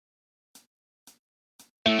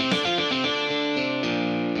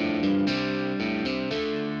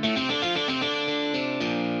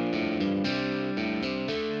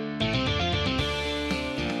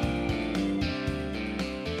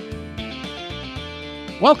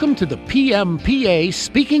Welcome to the PMPA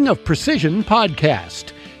Speaking of Precision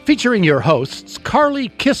podcast, featuring your hosts Carly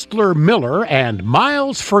Kistler Miller and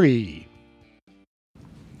Miles Free.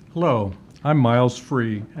 Hello, I'm Miles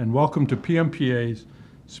Free, and welcome to PMPA's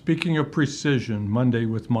Speaking of Precision Monday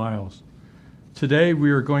with Miles. Today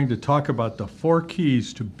we are going to talk about the 4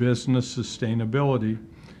 keys to business sustainability.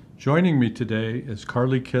 Joining me today is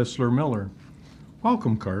Carly Kistler Miller.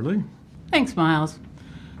 Welcome, Carly. Thanks, Miles.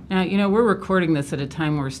 Now, we're recording this at a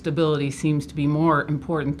time where stability seems to be more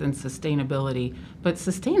important than sustainability, but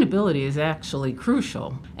sustainability is actually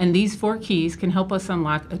crucial. And these 4 keys can help us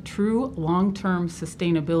unlock a true long-term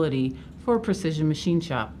sustainability for a precision machine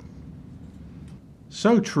shop.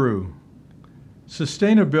 So true.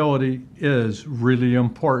 Sustainability is really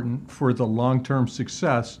important for the long-term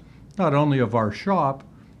success, not only of our shop,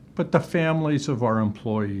 but the families of our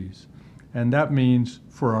employees. And that means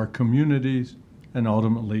for our communities and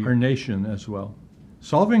ultimately our nation as well.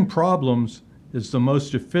 Solving problems is the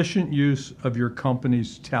most efficient use of your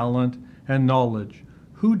company's talent and knowledge.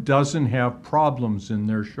 Who doesn't have problems in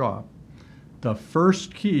their shop? The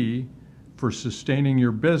first key for sustaining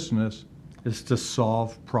your business is to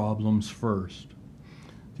solve problems first.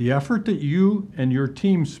 The effort that you and your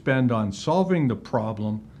team spend on solving the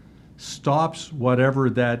problem stops whatever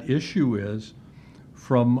that issue is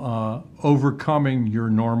from overcoming your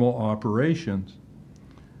normal operations.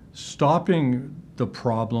 Stopping the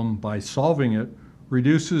problem by solving it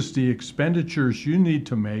reduces the expenditures you need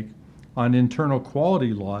to make on internal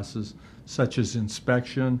quality losses such as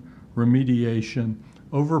inspection, remediation,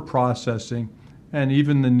 overprocessing, and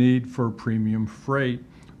even the need for premium freight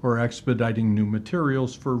or expediting new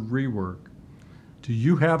materials for rework. Do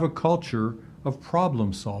you have a culture of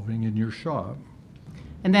problem solving in your shop?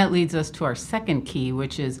 And that leads us to our second key,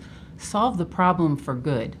 which is solve the problem for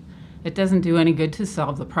good. It doesn't do any good to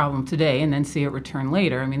solve the problem today and then see it return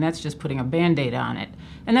later. That's just putting a Band-Aid on it.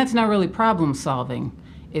 And that's not really problem solving.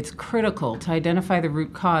 It's critical to identify the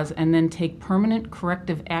root cause and then take permanent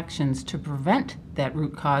corrective actions to prevent that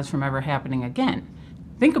root cause from ever happening again.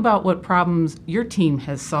 Think about what problems your team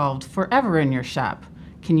has solved forever in your shop.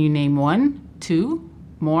 Can you name 1, 2,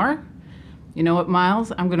 more? You know what,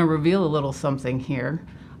 Miles? I'm going to reveal a little something here.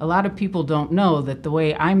 A lot of people don't know that the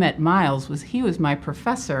way I met Miles was he was my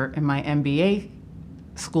professor in my MBA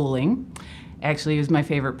schooling. Actually, he was my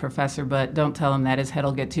favorite professor, but don't tell him that. His head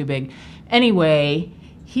will get too big. Anyway,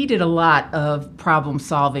 he did a lot of problem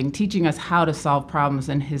solving, teaching us how to solve problems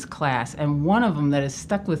in his class. And one of them that has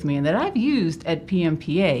stuck with me and that I've used at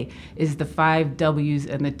PMPA is the 5 W's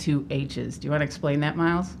and the 2 H's. Do you want to explain that,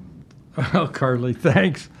 Miles? Oh, Carly,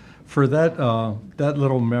 thanks for that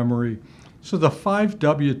little memory. So the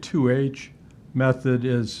 5W2H method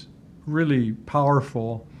is really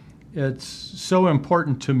powerful. It's so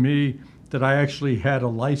important to me that I actually had a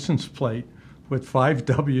license plate with 5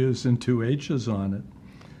 W's and 2 H's on it.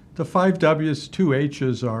 The 5 W's, 2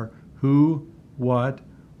 H's are who, what,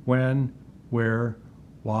 when, where,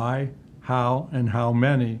 why, how, and how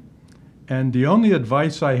many. And the only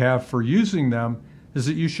advice I have for using them is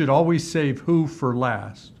that you should always save who for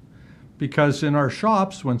last. Because in our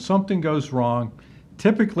shops, when something goes wrong,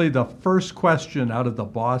 typically the first question out of the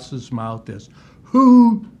boss's mouth is,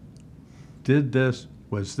 who did this,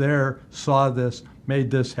 was there, saw this,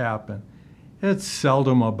 made this happen? It's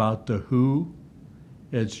seldom about the who.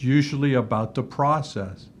 It's usually about the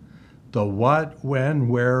process. The what, when,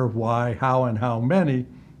 where, why, how, and how many,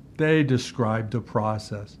 they describe the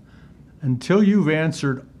process. Until you've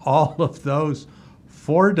answered all of those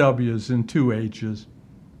 4 W's and 2 H's,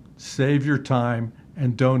 save your time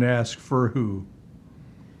and don't ask for who.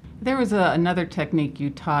 There was another technique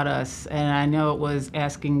you taught us, and I know it was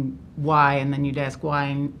asking why, and then you'd ask why,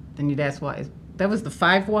 and then you'd ask why. That was the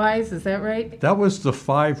 5 whys, is that right? That was the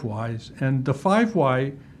 5 whys, and the 5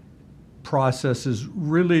 why process is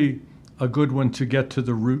really a good one to get to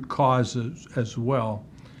the root causes as well.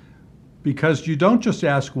 Because you don't just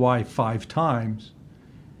ask why 5 times,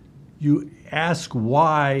 you ask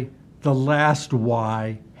why the last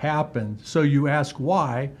why happened. So you ask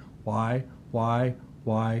why,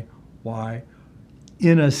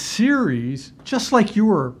 in a series, just like you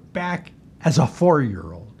were back as a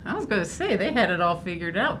 4-year-old. I was going to say, they had it all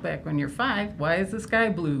figured out back when you're 5. Why is the sky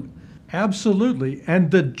blue? Absolutely. And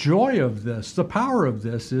the joy of this, the power of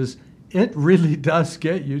this is it really does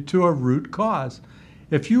get you to a root cause.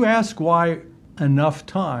 If you ask why enough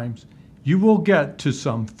times, you will get to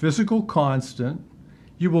some physical constant.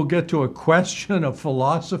 You will get to a question of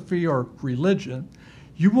philosophy or religion.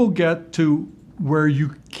 You will get to where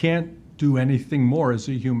you can't do anything more as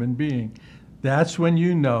a human being. That's when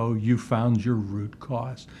you know you found your root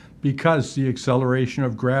cause. because the acceleration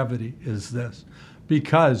of gravity is this.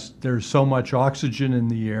 Because there's so much oxygen in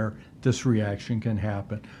the air, this reaction can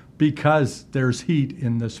happen. Because there's heat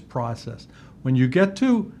in this process. When you get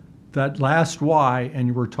to that last why, and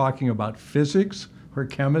you were talking about physics or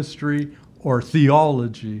chemistry or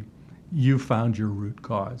theology, you found your root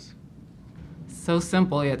cause. So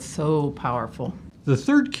simple, yet so powerful. The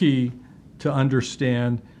third key to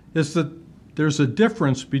understand is that there's a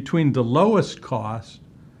difference between the lowest cost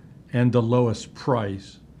and the lowest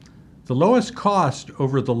price. The lowest cost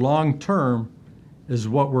over the long term is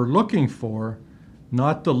what we're looking for,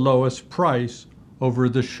 not the lowest price over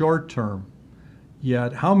the short term.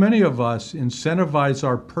 Yet, how many of us incentivize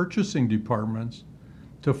our purchasing departments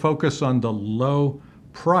to focus on the low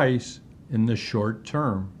price in the short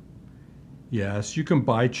term? Yes, you can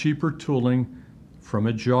buy cheaper tooling from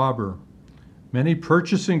a jobber. Many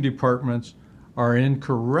purchasing departments are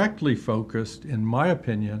incorrectly focused, in my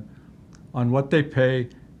opinion, on what they pay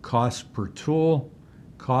cost per tool,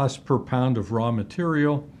 cost per pound of raw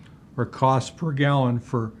material, or cost per gallon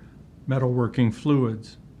for metalworking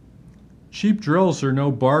fluids. Cheap drills are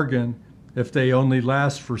no bargain if they only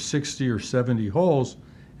last for 60 or 70 holes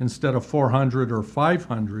instead of 400 or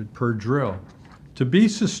 500 per drill. To be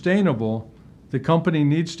sustainable, the company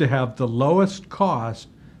needs to have the lowest cost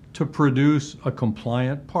to produce a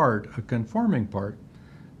compliant part, a conforming part,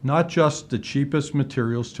 not just the cheapest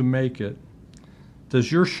materials to make it. Does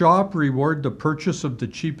your shop reward the purchase of the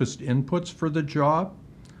cheapest inputs for the job?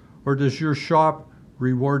 Or does your shop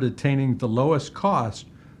reward attaining the lowest cost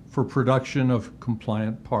for production of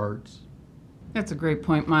compliant parts? That's a great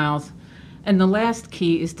point, Miles. And the last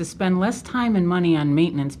key is to spend less time and money on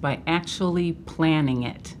maintenance by actually planning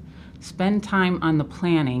it. Spend time on the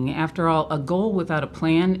planning. After all, a goal without a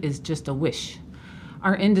plan is just a wish.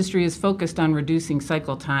 Our industry is focused on reducing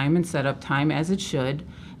cycle time and setup time as it should,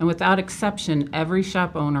 and without exception, every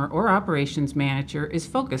shop owner or operations manager is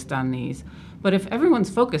focused on these. But if everyone's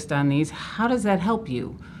focused on these, how does that help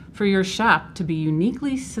you? For your shop to be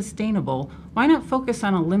uniquely sustainable, why not focus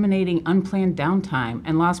on eliminating unplanned downtime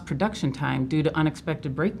and lost production time due to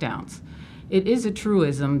unexpected breakdowns? It is a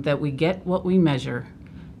truism that we get what we measure.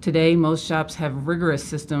 Today, most shops have rigorous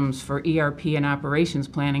systems for ERP and operations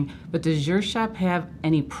planning, but does your shop have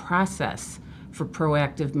any process for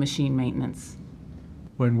proactive machine maintenance?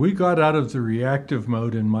 When we got out of the reactive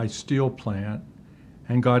mode in my steel plant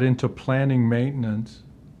and got into planning maintenance,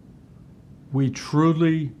 we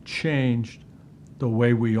truly changed the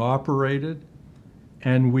way we operated,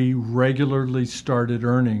 and we regularly started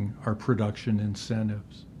earning our production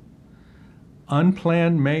incentives.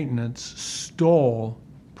 Unplanned maintenance stole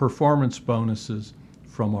performance bonuses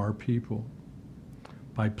from our people.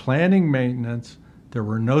 By planning maintenance, there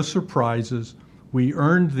were no surprises. We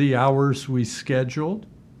earned the hours we scheduled,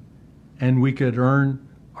 and we could earn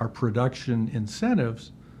our production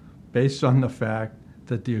incentives based on the fact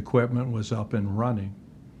that the equipment was up and running.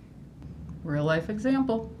 Real life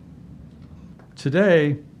example.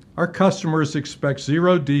 Today, our customers expect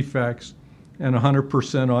 0 defects and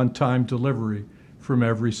 100% on-time delivery from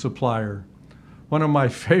every supplier. One of my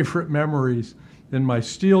favorite memories in my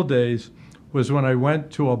steel days was when I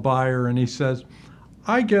went to a buyer and he says,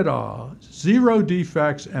 I get 0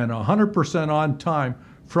 defects and 100% on time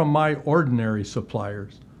from my ordinary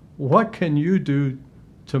suppliers. What can you do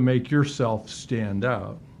to make yourself stand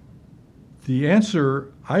out? The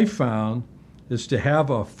answer I found is to have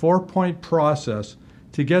a 4-point process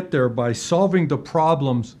to get there by solving the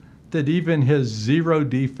problems that even his 0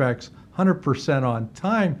 defects, 100% on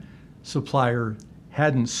time supplier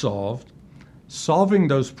hadn't solved, solving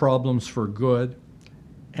those problems for good,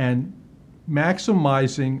 and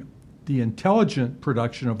maximizing the intelligent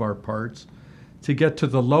production of our parts to get to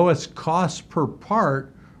the lowest cost per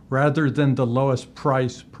part rather than the lowest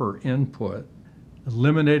price per input.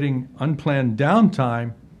 Eliminating unplanned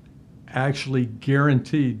downtime actually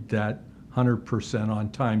guaranteed that 100%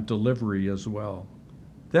 on-time delivery as well.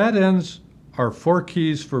 That ends our 4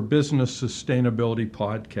 Keys for Business Sustainability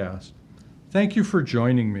podcast. Thank you for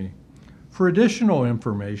joining me. For additional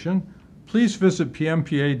information, please visit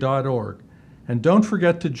pmpa.org. And don't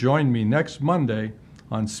forget to join me next Monday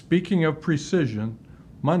on Speaking of Precision,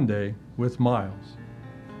 Monday with Miles.